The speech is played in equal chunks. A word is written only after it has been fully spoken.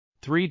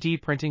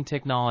3D printing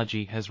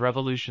technology has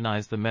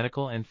revolutionized the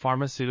medical and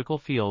pharmaceutical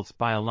fields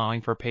by allowing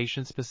for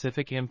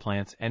patient-specific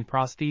implants and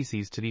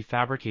prostheses to be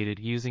fabricated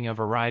using a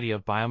variety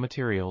of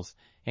biomaterials,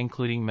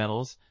 including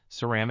metals,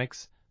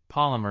 ceramics,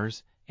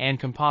 polymers, and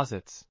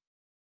composites.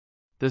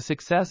 The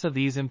success of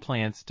these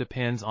implants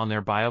depends on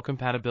their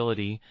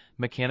biocompatibility,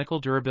 mechanical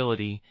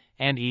durability,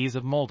 and ease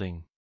of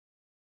molding.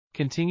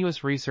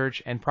 Continuous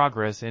research and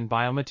progress in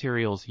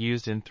biomaterials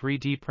used in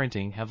 3D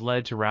printing have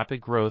led to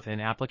rapid growth in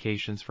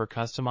applications for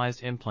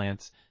customized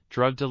implants,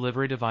 drug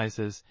delivery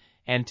devices,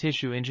 and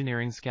tissue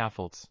engineering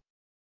scaffolds.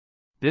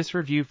 This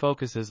review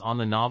focuses on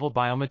the novel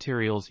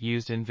biomaterials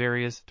used in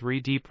various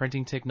 3D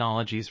printing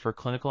technologies for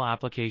clinical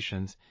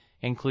applications,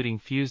 including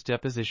fused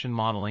deposition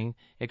modeling,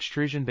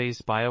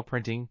 extrusion-based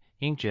bioprinting,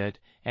 inkjet,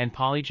 and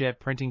polyjet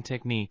printing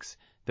techniques,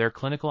 their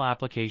clinical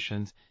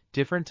applications,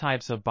 different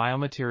types of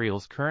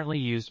biomaterials currently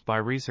used by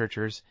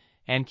researchers,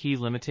 and key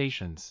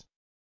limitations.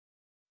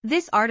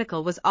 This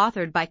article was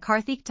authored by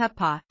Karthik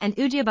Tappa and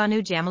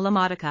Udayabhanu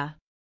Jammalamadaka.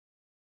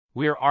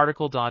 We're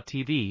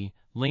RTCLTV,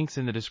 links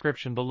in the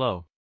description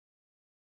below.